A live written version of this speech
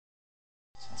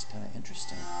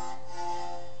Interesting.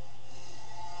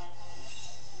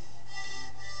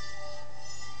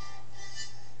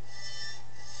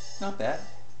 Not bad.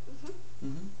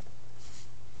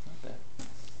 Not bad.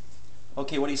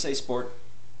 Okay, what do you say, Sport?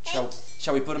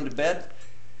 Shall we put him to bed?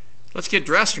 Let's get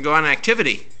dressed and go on an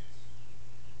activity.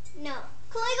 No.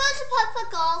 Can we go to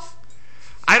putt-putt golf?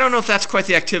 I don't know if that's quite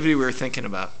the activity we were thinking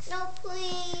about. No,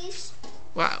 please.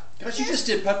 Wow. Gosh, you just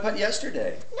did putt-putt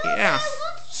yesterday. No, Yeah. I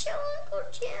want to show Uncle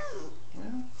Jim.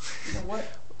 Well, you know what?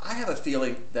 I have a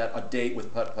feeling that a date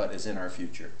with putt-putt is in our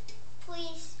future.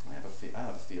 Please. I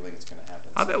have a feeling it's going to happen.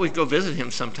 I'll bet we go visit him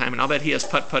sometime, and I'll bet he has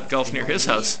putt-putt golf near his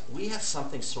house. We have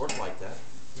something sort of like that.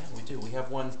 Yeah, we do. We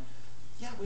have one. Yeah,